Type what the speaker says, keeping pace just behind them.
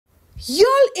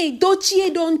Y'all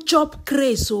edochie don't chop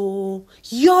craze, oh.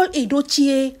 Y'all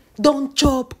edochie don't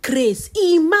chop craze.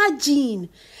 Imagine.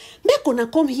 Make una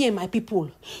come here, my people.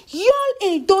 Y'all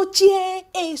edochie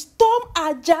a storm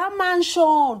Aja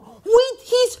mansion with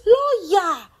his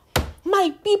lawyer.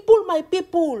 My people, matter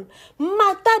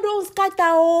don't scatter,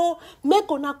 oh.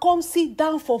 Make una come sit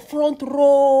down for front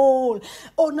row.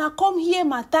 Una come here,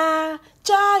 matter.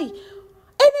 Chai.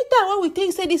 Anytime when we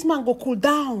think say this man go cool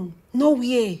down, no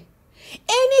way.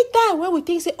 Anytime when we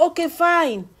think say okay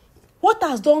fine, what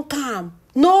has done come,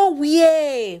 no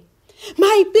way.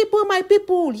 My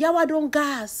people, yawa don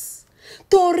gas.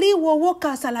 Tori wo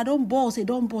woka sala don boss.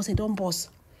 Ever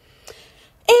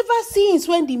since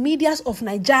when the medias of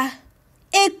Niger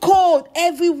echoed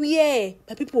everywhere,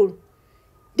 my people,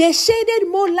 they shaded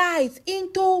more light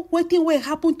into wetin wey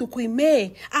happen to Queen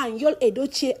May and Yul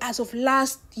Edochie as of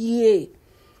last year.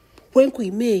 When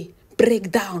Queen May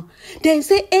break down, then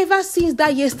say ever since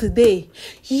that yesterday,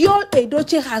 Yul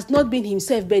Edochie has not been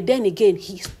himself, but then again,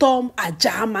 he stormed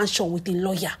Aja mansion with a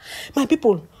lawyer. My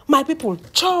people,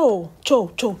 cho.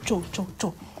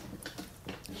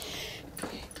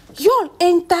 Yul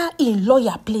enter in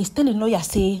lawyer place, telling lawyer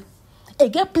say, a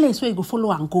get place where you go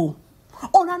follow and go.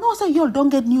 Oh, I know say Yul don't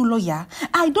get new lawyer.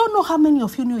 I don't know how many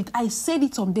of you knew it. I said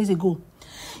it some days ago.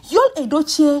 Yul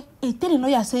Edochie, a telling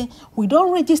lawyer say, we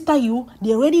don't register you.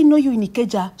 They already know you in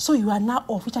Ikeja, so you are now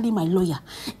officially my lawyer.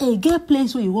 A get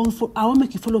place where you want, I won't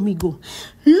make you follow me go.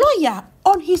 Lawyer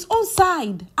on his own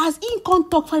side, as in can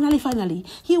talk finally,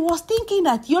 he was thinking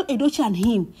that Yul Edochie and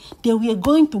him, they were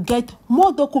going to get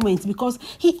more documents because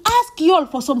he asked Yul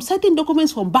for some certain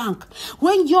documents from bank.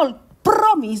 When Yul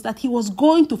promised that he was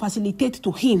going to facilitate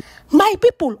to him. My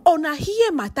people, on a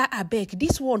here matter abeg,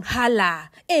 this one holla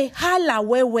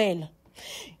well.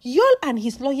 Yul and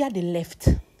his lawyer, they left.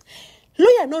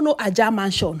 Lawyer no know Aja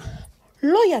mansion.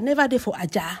 Lawyer never there for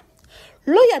Aja.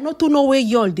 Lawyer not to know where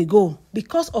Yul they go.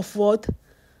 Because of what?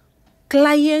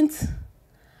 Client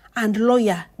and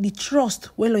lawyer, the trust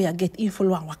where lawyer get in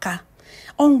follow and waka.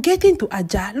 On getting to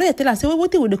Aja, lawyer tell us, say,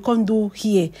 what will they come do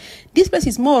here? This place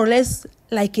is more or less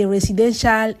like a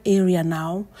residential area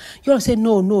now. You all say,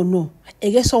 no. I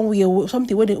guess somewhere,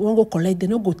 something where they won't go collect, they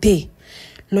don't go take.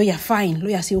 Lawyer, fine.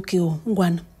 Lawyer say, okay,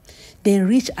 one. Then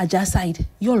reach Aja side.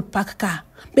 You all park car.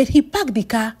 But he parked the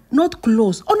car not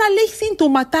close. On a listen to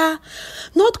matter,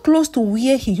 not close to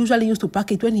where he usually used to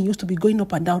park it when he used to be going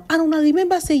up and down. And I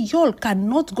remember say, y'all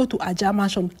cannot go to Aja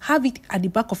mansion. Have it at the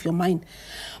back of your mind.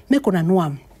 Make una know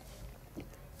am.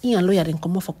 He and lawyer then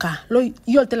come off for car.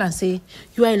 Y'all tell and say,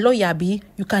 you are a lawyer, B.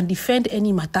 You can defend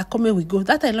any matter. Come here we go.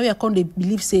 That time lawyer come they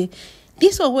believe say,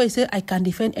 this one where he say I can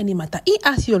defend any matter. He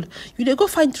ask y'all, you they go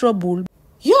find trouble.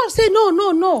 Y'all say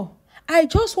no. I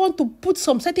just want to put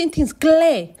some certain things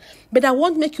clear, but I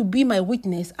won't make you be my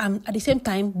witness and at the same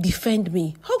time defend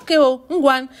me. Okay,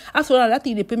 ngwan. After all, that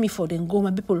thing they pay me for, then go,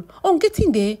 my people. On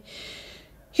getting there,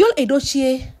 Yul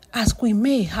Edochie, as Queen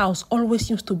May house always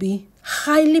used to be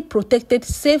highly protected,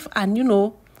 safe,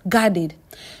 and guarded.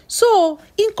 So,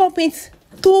 in compete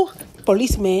 2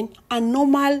 policemen and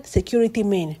normal security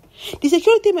men. The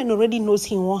security man already knows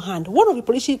him in one hand. One of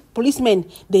the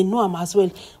policemen, they know him as well.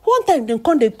 One time,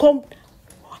 they come.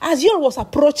 As Yul was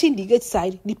approaching the gate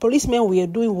side, the policemen were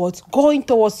doing what? Going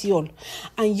towards Yul.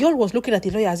 And Yul was looking at the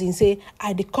lawyers and say,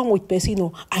 they come with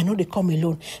Pesino. I know they come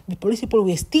alone. The police people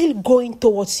were still going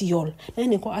towards Yul. Then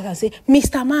they come and say,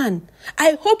 Mr. Man,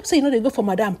 I hope so they go for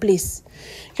Madam Place.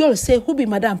 Yul say, who be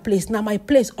Madam Place? Now my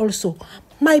place also.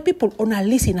 My people, on a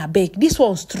listen a beg. This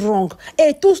one strong.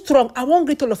 Too strong. I won't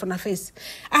greet all of on a face.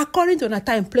 According to our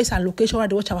time, place, and location where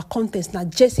they watch our contents. Now,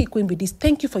 Jesse Queen be this.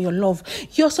 Thank you for your love.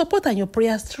 Your support and your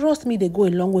prayers. Trust me, they go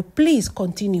a long way. Please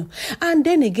continue. And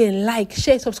then again, like,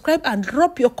 share, subscribe, and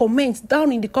drop your comments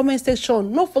down in the comment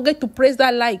section. Don't forget to press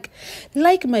that like.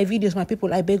 Like my videos, my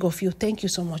people. I beg of you. Thank you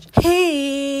so much.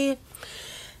 Hey,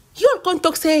 you all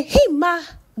talk say, hey, ma,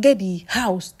 get the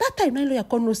house. That time, my lawyer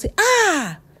come say,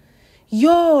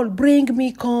 Yul, bring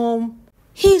me come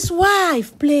his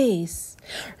wife, please.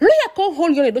 Lawyer come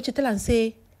hold Yul Edochie tell and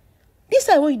say, this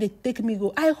is where they take me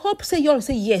go. I hope say Yul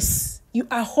say yes. You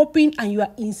are hoping and you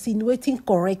are insinuating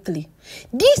correctly.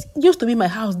 This used to be my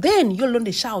house. Then Yul don't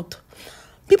they shout.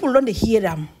 People don't they hear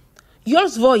them.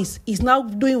 Yul's voice is now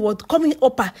doing what? Coming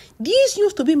up. This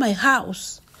used to be my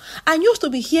house. I used to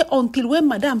be here until when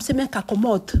Madam Semenka come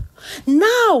out.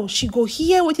 Now she go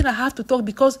here waiting I have to talk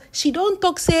because she don't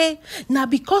talk say, now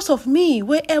because of me,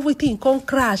 where everything come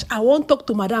crash, I won't talk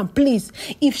to Madam, please.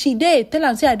 If she there, tell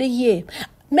her say I dey here.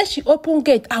 Make she open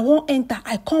gate, I won't enter.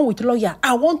 I come with lawyer.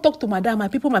 I won't talk to Madam, my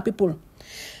people.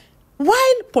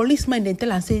 While policemen then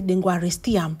tell and say they go arrest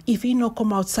him if he no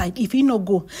come outside, if he no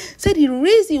go. Say the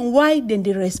reason why then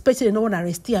they respect they no want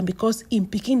arrest him because in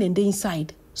picking and they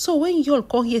inside. So when y'all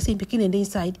come here saying picking and they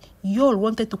inside, y'all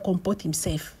wanted to comport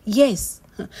himself. Yes.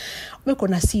 We're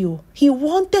gonna see you. He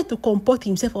wanted to comport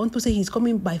himself. I want to say he's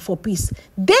coming by for peace.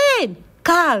 Then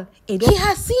Karl, he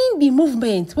has seen the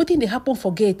movement. What did they happen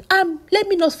forget? Let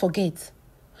me not forget.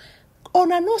 I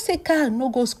no say Karl no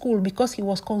go school because he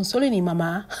was consoling his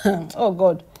mama. Oh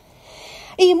God.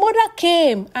 His mother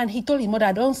came and he told his mother,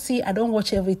 I don't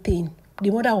watch everything.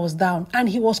 The mother was down and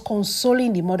he was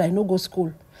consoling the mother, no go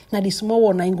school. Now the small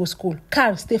one ain't go school.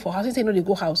 Karl stay for house. He say no, they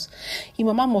go house. His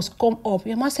mama must come up.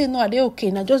 Your mama say no, are they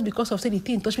okay? Now just because of say the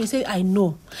thing touch me, say I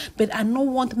know. But I no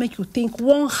want to make you think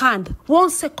 1 hand, 1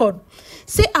 second.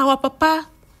 Say our papa,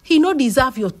 he no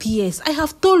deserve your tears. I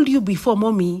have told you before,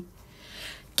 mommy.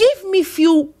 Give me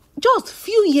just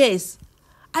few years.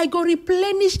 I go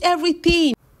replenish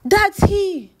everything that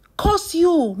he cause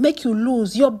you, make you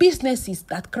lose your businesses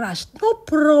that crashed. No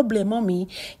problem, mommy.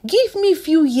 Give me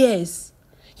few years.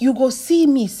 You go see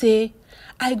me say,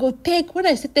 I go take, when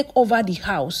I say take over the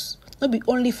house, not be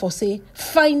only for say,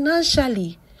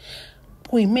 financially.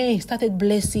 Queen May started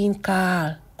blessing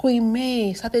Karl. Queen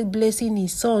May started blessing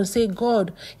his son. Say,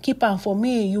 God, keep on for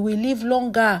me. You will live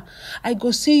longer. I go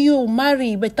see you,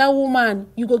 marry, better woman.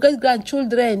 You go get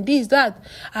grandchildren, this, that.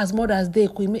 As Mother's Day,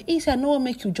 Queen May. He said, no one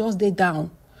make you just stay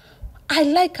down. I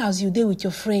like as you dey with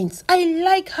your friends. I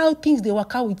like how things they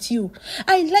work out with you.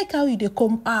 I like how they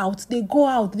come out, they go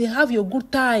out, they have your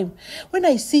good time. When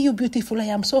I see you beautiful, I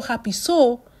am so happy.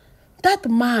 So, that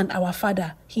man, our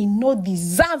father, he no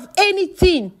deserve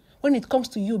anything when it comes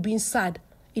to you being sad.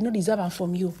 He no deserve it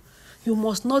from you. You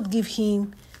must not give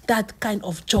him that kind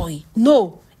of joy.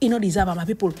 No, he no deserve it, my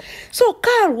people. So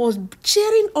Karl was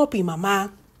cheering up his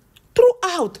mama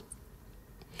throughout.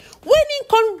 When he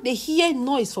come, they hear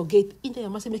noise for gate. In the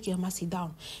mama say, make your mama sit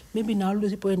down. Maybe now those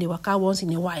people in the waka once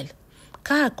in a while.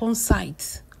 Karl come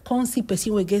sight, come see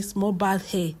person who gets more bad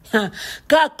hair.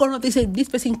 Karl come not say this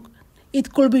person.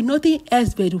 It could be nothing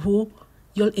else but who.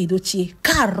 Y'all edochie.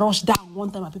 Karl rush down one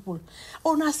time, my people.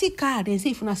 Oh, na see Karl. Then say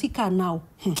if you see Karl now.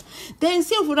 Then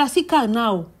say if you see Karl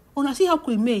now. Oh, na see how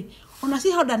Queen May. Oh, na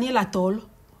see how Daniela tall.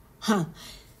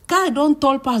 Karl don't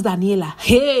tall past Daniela.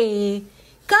 Hey,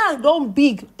 Karl don't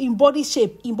big in body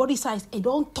shape, in body size. He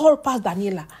don't tall past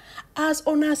Daniela. As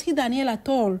ona see Daniela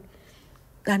tall,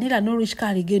 Daniela no reach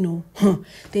Karl again. No.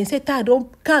 Then say Karl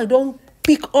don't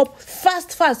pick up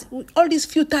fast. All this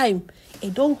few time.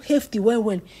 It don't hefty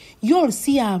well. Y'all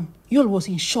see y'all was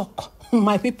in shock.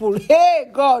 My people.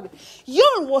 Hey, God.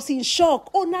 Y'all was in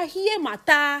shock. Oh, now here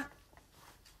matter.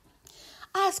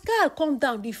 As Karl come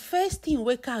down, the first thing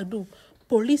we Karl do,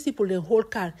 police people, they hold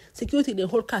Karl. Security, they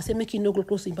hold Karl. Say, make you no go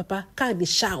close to him, Papa. Karl, they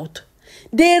shout.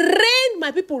 They rain,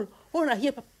 my people. Oh, now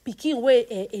here, picking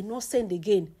way not send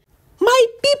again. My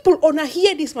people, wanna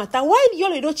hear this matter. While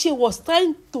y'all edochie was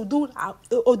trying to do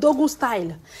Odogu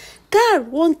style, Karl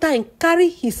one time carry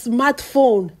his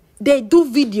smartphone. They do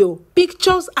video,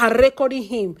 pictures are recording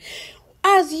him.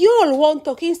 As y'all want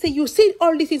talking, say you see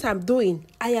all these things I'm doing.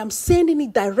 I am sending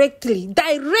it direct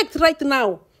right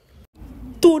now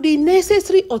to the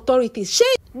necessary authorities.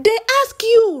 They ask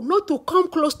you not to come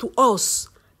close to us.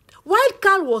 While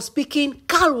Karl was speaking,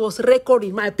 Karl was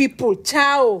recording. My people,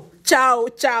 ciao. You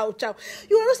want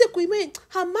to say, Queen May,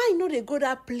 how might not they go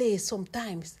that place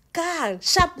sometimes? Karl,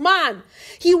 sharp man.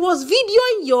 He was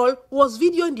videoing y'all, was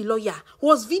videoing the lawyer,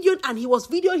 was videoing, and he was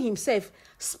videoing himself.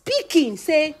 Speaking,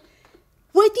 say,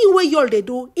 waiting where y'all they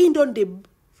do, in don't they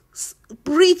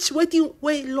preach, waiting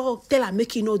where law tell her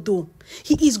make you no do.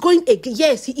 He is going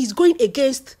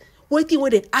against waiting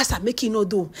where they ask her make you no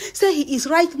do. Say he is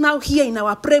right now here in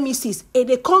our premises, and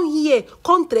they come here,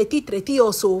 come treaty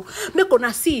also. Make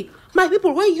una see, my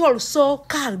people, when you all saw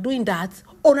Karl doing that,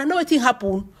 ona know wetin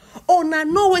happen.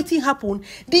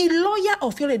 The lawyer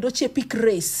of your edochie pick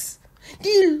race.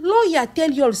 The lawyer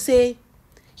tell y'all say,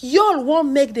 y'all won't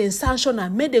make them sanction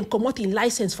and make them come out in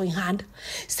license for in hand.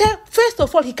 Say, first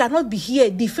of all, he cannot be here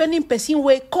defending person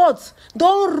where courts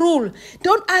don't rule.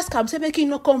 Don't ask him, say, make him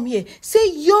not come here.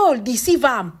 Say, y'all deceive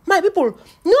him. My people,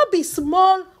 not be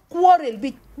small quarrel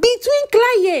between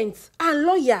clients and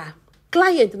lawyer.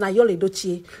 Client na y'all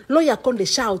edochie. Lawyer come dey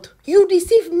shout, you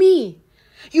deceive me.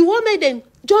 You want make them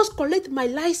just collect my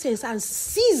license and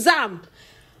seize them.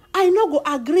 I no go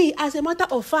agree. As a matter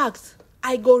of fact,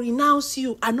 I go renounce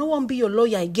you. I no want be your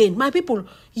lawyer again. My people,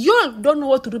 y'all don't know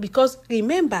what to do because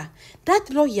remember, that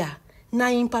lawyer, na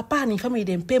him papa and him family,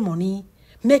 them pay money,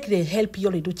 make them help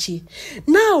y'all edochie.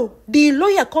 Now, the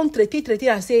lawyer come treat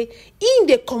and say, in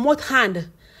the commot hand,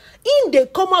 In they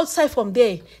come outside from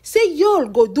there, say y'all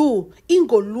go do, in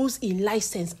go lose in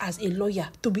license as a lawyer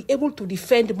to be able to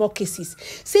defend more cases.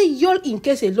 Say y'all in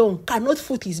case alone cannot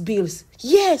foot his bills.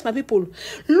 Yes, my people,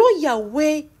 lawyer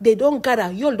way they don't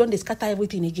gather, y'all don't scatter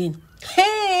everything again.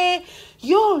 Hey,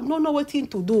 y'all don't know what thing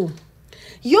to do.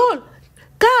 Y'all,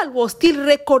 Karl was still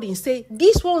recording, say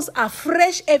these ones are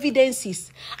fresh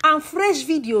evidences and fresh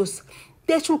videos.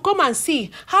 They should come and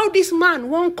see how this man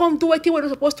won't come do what he was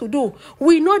supposed to do.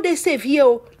 We know they save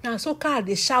here. Now, so Karl,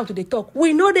 they shout, they talk.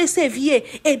 We know they save here.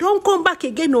 They don't come back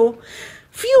again, no.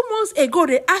 Few months ago,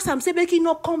 they asked him, say, make him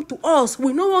not come to us.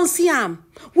 We no one see him.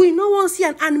 We no one see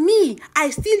him. And me, I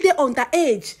still there on the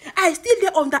edge. I still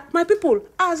there on that. My people,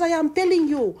 as I am telling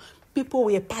you, people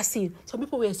were passing. Some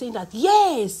people were saying that,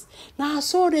 yes, now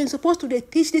so they're supposed to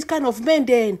teach this kind of men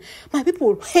then. My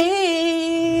people,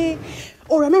 hey,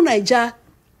 or no Niger.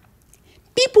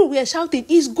 People were shouting,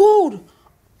 it's good.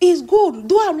 It's good.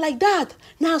 Do am like that.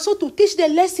 Now, so to teach the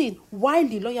lesson, while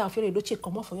the lawyer of edochie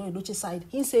come up for edochie side,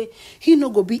 he say he no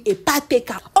go be a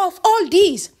partaker of all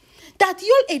this. That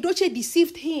edochie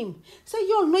deceived him. Say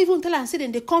y'all no even tell and say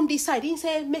then they come this side. He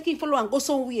say make him follow and go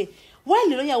somewhere. While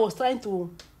the lawyer was trying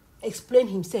to explain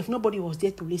himself, nobody was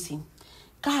there to listen.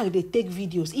 Karl, they take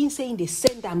videos. In saying they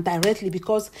send them directly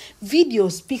because video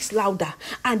speaks louder,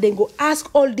 and then go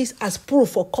ask all this as proof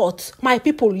for court. My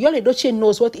people, edochie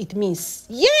knows what it means.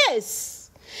 Yes,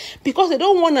 because they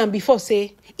don't want them before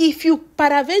say if you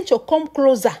peradventure come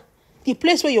closer, the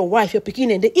place where your wife, your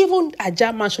pikin, and they even a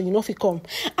jam mansion, you know if you come.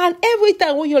 And every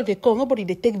time when they come, nobody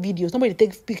they take videos, nobody they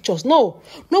take pictures. No,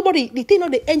 nobody. The thing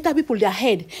they enter people their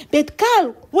head. But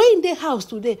Karl, we're in their house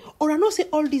today, or I know say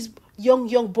all these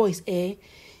young boys, they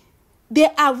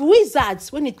are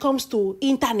wizards when it comes to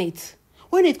internet.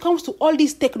 When it comes to all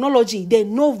this technology, they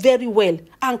know very well.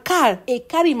 And Karl,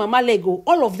 carry mama Lego,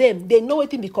 all of them, they know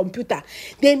it in the computer.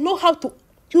 They know how to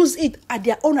use it at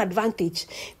their own advantage.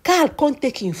 Karl can't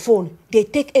take his phone. They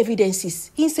take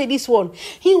evidences. He said this one.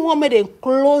 He want me them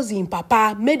close him,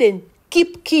 papa. Made them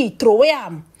keep key, throw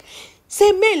him.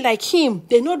 Say men like him,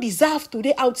 they no deserve to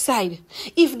the outside.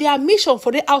 If their mission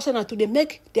for the outside are to they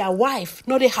make their wife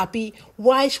not they happy,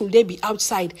 why should they be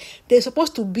outside? They're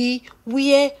supposed to be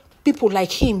where people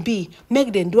like him be.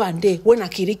 Make them do and they when a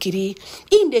kiri.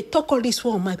 In they talk all this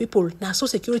one, my people. Now so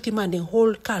security man then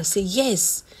hold Karl say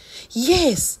yes.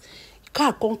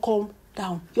 Karl come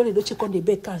down. You only don't check on the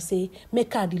bed. Karl say make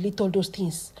Karl delete all those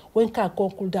things. When Karl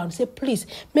come cool down, say please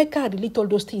make Karl delete all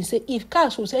those things. Say if Karl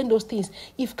should send those things,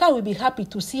 if Karl will be happy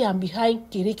to see him behind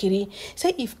kiri.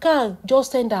 Say if Karl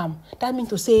just send them, that means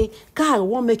to say Karl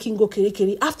won't make him go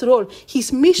kiri. After all,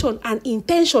 his mission and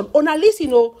intention on a list,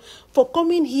 for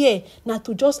coming here now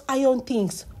to just iron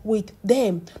things with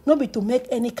them, not be to make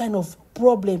any kind of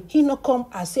problem. He not come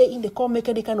and say in the come make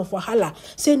any kind of wahala.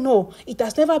 Say no, it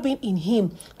has never been in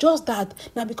him. Just that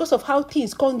now because of how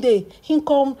things come there, he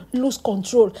come lose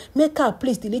control. Make Karl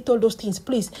please delete all those things,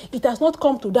 please. It has not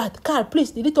come to that. Karl,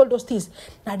 please delete all those things.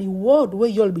 Now the word where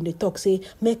y'all been the talk say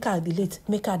make Karl delete.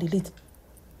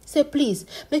 Say please,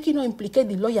 make you not implicate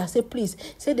the lawyer. Say please,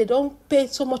 say they don't pay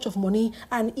so much of money.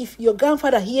 And if your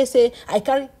grandfather here say I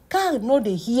carry, Karl no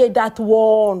they hear that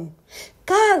one.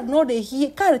 Karl no they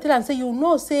hear. Karl tell and say you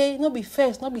know say no be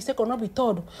first, no be second, no be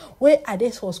third. Where are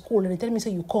they for school? And they tell me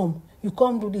say you come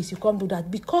do this, you come do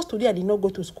that. Because today I did not go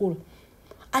to school.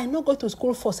 I not go to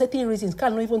school for certain reasons.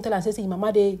 Karl not even tell and say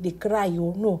mama they cry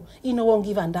you. No, he no one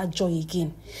give and that joy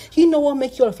again. He no one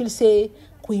make you all feel say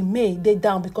Queen May they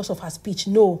down because of her speech.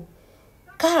 No.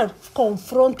 Karl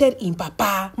confronted in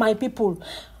papa. My people,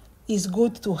 it's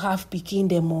good to have pikin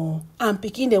them all. And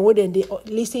pikin them when they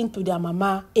listen to their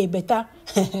mama. Better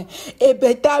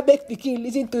make pikin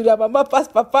listen to their mama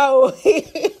past papa. Oh.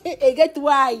 Get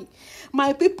why.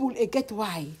 My people, get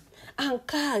why. And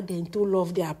Karl then to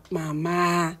love their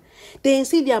mama. They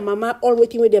see their mama all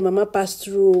waiting with their mama pass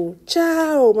through.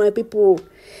 Ciao, my people.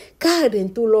 Karl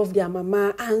then to love their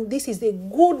mama, and this is a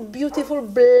good, beautiful,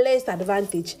 blessed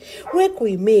advantage where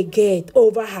we may get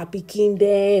over her picking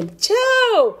them.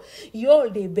 Ciao! You all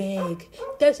they beg.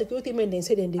 Tell security men then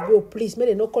say then they go, please, make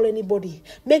them not call anybody.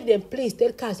 Make them please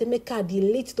tell Karl, say make Karl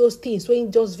delete those things,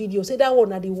 showing just video. Say that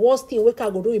one are the worst thing where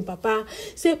Karl go do in papa.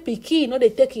 Say picky, no they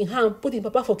take in hand, put in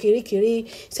papa for kiri.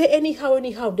 Say anyhow,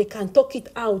 they can talk it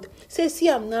out. Say see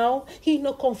him now, he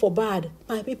not come for bad.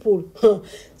 My people,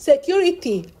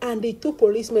 security and the two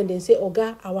policemen then say,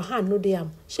 Oga, our hand no dey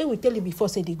am. Shey we tell you before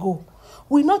say they go.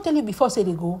 We not tell you before say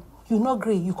they go. You not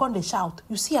agree, you can't dey shout.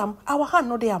 You see our hand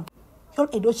no dey am. Your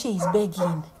edochie is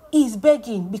begging. is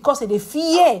begging because they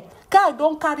fear. Karl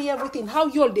don't carry everything. How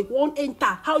y'all they won't enter.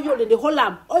 How y'all they hold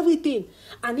am. Everything.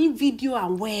 And in video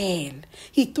and well.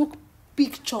 He took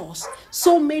pictures.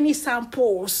 So many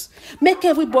samples. Make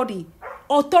everybody,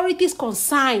 authorities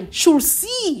concerned, should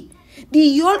see. The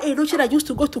young edochie that used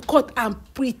to go to court and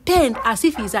pretend as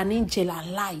if he's an angel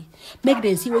and lie. Make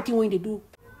them see what he want to do.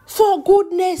 For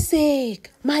goodness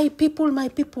sake, my people,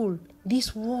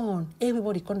 this one,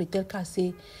 everybody come to tell Karl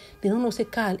say, they don't know say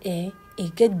Karl, he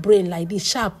get brain like this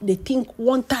sharp. They think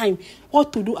one time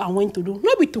what to do and when to do.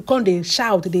 Not be to come, they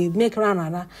shout, they make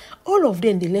run. All of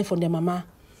them, they learn from their mama.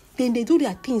 Then they do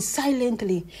their things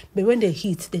silently. But when they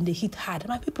hit, then they hit hard.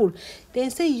 My people, they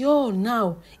say, yo,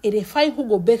 now, if they find who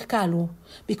go beg Karl,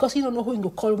 because he don't know who he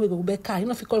go call when he go beg Karl. He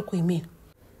know if he call Kwame.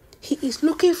 He is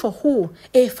looking for who?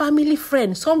 A family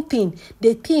friend, something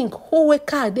they think who we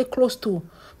Karl they close to.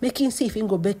 Making see if he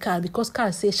go beg Karl, because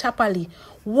Karl say sharply,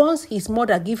 once his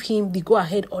mother give him the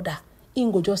go-ahead order, he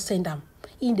go just send them.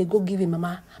 He they go give him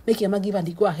mama, make him mama give him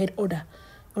the go-ahead order.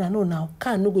 But I know now,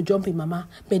 Karl no go jump in mama,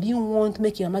 but you want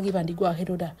make your mama give him the go-ahead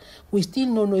order. We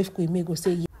still don't know if Kwame go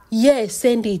say yes,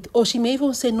 send it. Or she may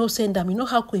even say no, send them. You know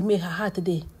how Kwame her heart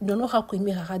today. You don't know how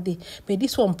Kwame her heart day. But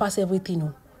this one pass everything.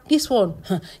 No. This one,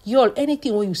 y'all,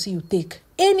 anything when you see, you take.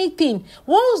 Anything.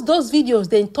 Once those videos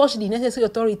then touch the necessary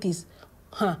authorities,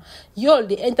 y'all,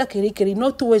 they enter keri,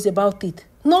 no two ways about it.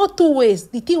 No two ways.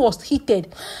 The thing was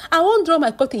heated. I won't draw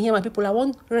my curtain here, my people. I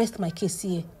won't rest my case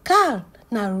here. Karl,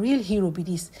 now real hero be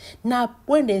this. Now,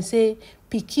 when they say,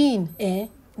 Pikin,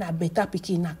 na better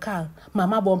Pikin, na Karl,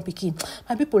 mama born Pikin.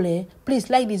 My people, please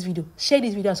like this video, share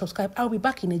this video and subscribe. I'll be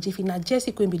back in a jiffy. Now,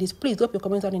 Jessie Queen be this. Please drop your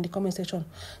comments down in the comment section.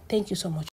 Thank you so much.